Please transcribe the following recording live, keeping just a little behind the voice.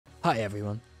Hi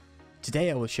everyone,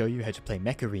 today I will show you how to play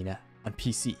Mech Arena on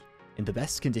PC in the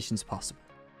best conditions possible.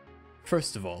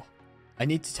 First of all, I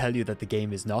need to tell you that the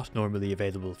game is not normally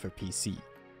available for PC,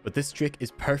 but this trick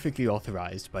is perfectly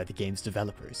authorized by the game's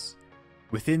developers.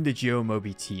 Within the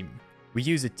JeuMobi team, we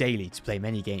use it daily to play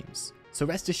many games, so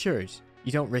rest assured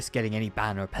you don't risk getting any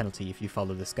ban or penalty if you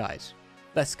follow this guide.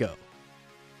 Let's go.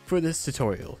 For this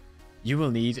tutorial, you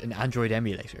will need an Android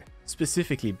emulator,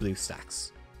 specifically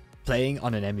BueStacks. Playing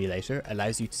on an emulator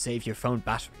allows you to save your phone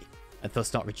battery and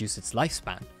thus not reduce its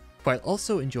lifespan, while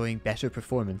also enjoying better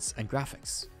performance and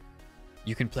graphics.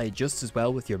 You can play just as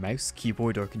well with your mouse,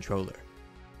 keyboard or controller.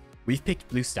 We've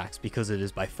picked BueStacks because it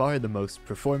is by far the most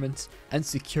performant and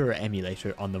secure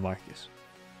emulator on the market.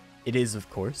 It is of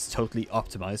course totally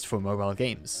optimized for mobile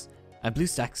games, and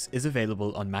BueStacks is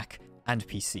available on Mac and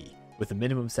PC with a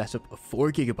minimum setup of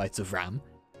 4GB of RAM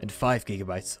and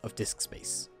 5GB of disk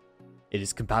space. It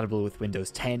is compatible with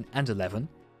Windows 10 and 11,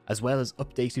 as well as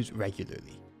updated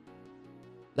regularly.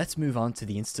 Let's move on to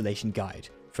the installation guide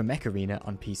for Mech Arena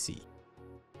on PC.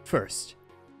 First,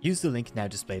 use the link now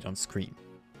displayed on screen.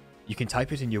 You can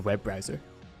type it in your web browser,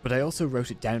 but I also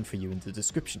wrote it down for you in the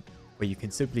description, where you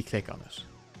can simply click on it.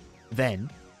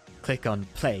 Then, click on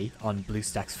Play on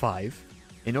BueStacks 5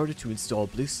 in order to install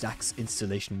BueStacks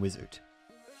Installation Wizard.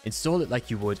 Install it like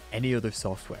you would any other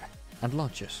software, and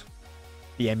launch it.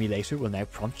 The emulator will now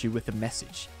prompt you with a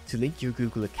message to link your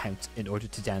Google account in order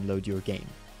to download your game.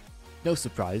 No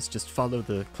surprise, just follow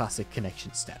the classic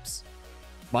connection steps.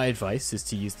 My advice is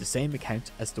to use the same account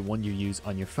as the one you use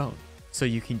on your phone, so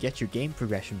you can get your game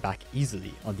progression back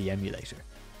easily on the emulator.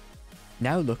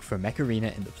 Now look for Mech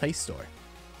Arena in the Play Store,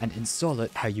 and install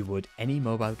it how you would any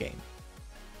mobile game.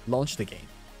 Launch the game,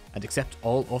 and accept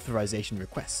all authorization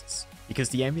requests, because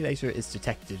the emulator is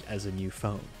detected as a new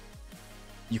phone.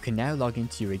 You can now log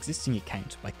into your existing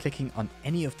account by clicking on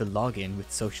any of the login with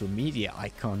social media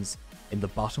icons in the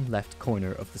bottom left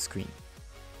corner of the screen.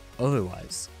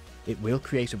 Otherwise, it will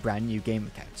create a brand new game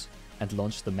account and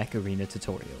launch the Mech Arena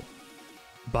tutorial.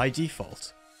 By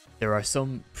default, there are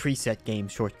some preset game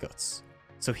shortcuts,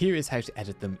 so here is how to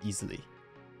edit them easily.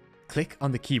 Click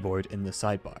on the keyboard in the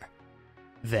sidebar,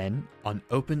 then on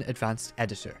Open Advanced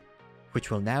Editor, which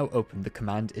will now open the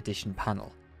Command Edition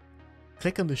panel.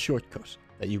 Click on the shortcut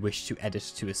that you wish to edit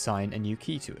to assign a new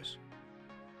key to it.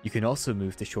 You can also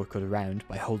move the shortcut around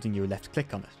by holding your left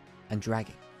click on it and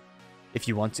dragging. If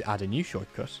you want to add a new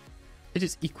shortcut, it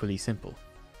is equally simple.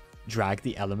 Drag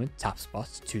the element tap spot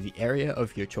to the area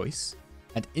of your choice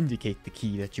and indicate the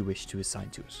key that you wish to assign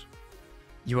to it.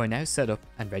 You are now set up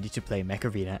and ready to play Mech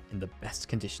Arena in the best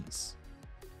conditions.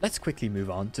 Let's quickly move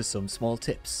on to some small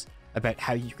tips about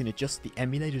how you can adjust the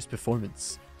emulator's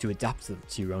performance to adapt them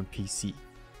to your own PC.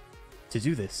 To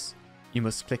do this, you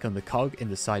must click on the cog in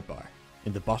the sidebar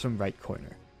in the bottom right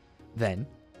corner. Then,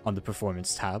 on the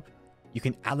Performance tab, you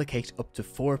can allocate up to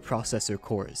 4 processor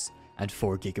cores and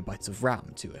 4GB of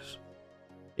RAM to it.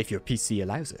 If your PC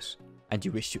allows it, and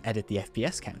you wish to edit the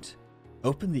FPS count,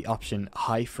 open the option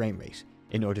High Frame Rate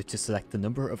in order to select the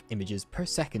number of images per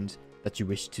second that you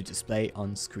wish to display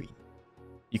on screen.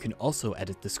 You can also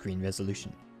edit the screen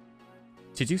resolution.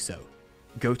 To do so,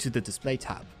 go to the Display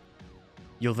tab.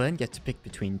 You'll then get to pick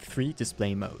between 3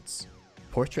 display modes: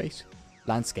 Portrait,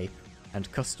 Landscape,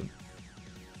 and Custom.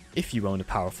 If you own a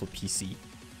powerful PC,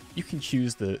 you can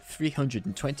choose the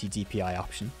 320 dpi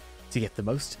option to get the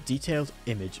most detailed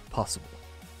image possible.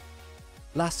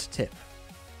 Last tip: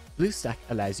 BueStacks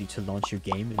allows you to launch your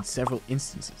game in several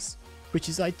instances, which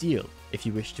is ideal if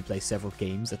you wish to play several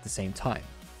games at the same time,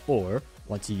 or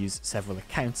want to use several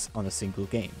accounts on a single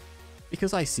game,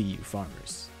 because I see you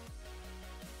farmers.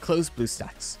 Close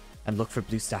BueStacks and look for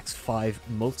BueStacks 5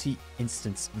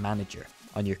 Muti-instance Manager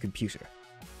on your computer.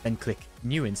 Then click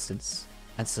New Instance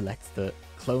and select the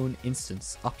Clone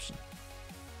Instance option.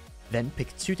 Then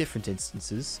pick 2 different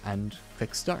instances and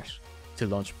click Start to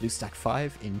launch BueStacks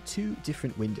 5 in 2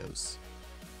 different windows.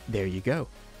 There you go.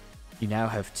 You now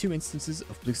have 2 instances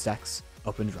of BueStacks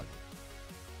up and running.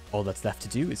 All that's left to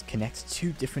do is connect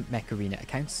 2 different Mech Arena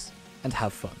accounts and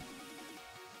have fun.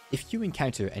 If you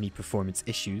encounter any performance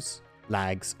issues,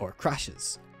 lags, or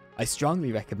crashes, I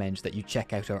strongly recommend that you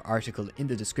check out our article in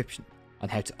the description on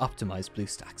how to optimize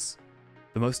BueStacks.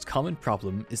 The most common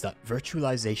problem is that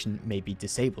virtualization may be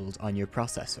disabled on your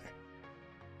processor.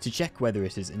 To check whether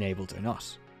it is enabled or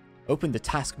not, open the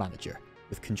Task Manager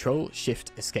with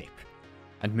Ctrl-Shift-Escape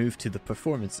and move to the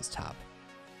Performances tab,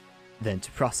 then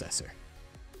to Processor.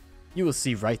 You will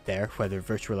see right there whether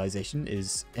virtualization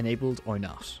is enabled or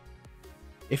not.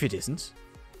 If it isn't,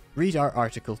 read our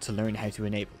article to learn how to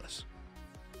enable it.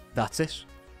 That's it.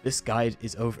 This guide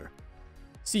is over.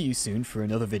 See you soon for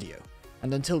another video,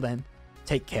 and until then,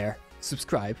 take care,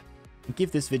 subscribe, and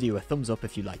give this video a thumbs up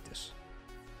if you liked it.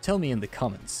 Tell me in the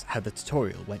comments how the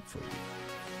tutorial went for you.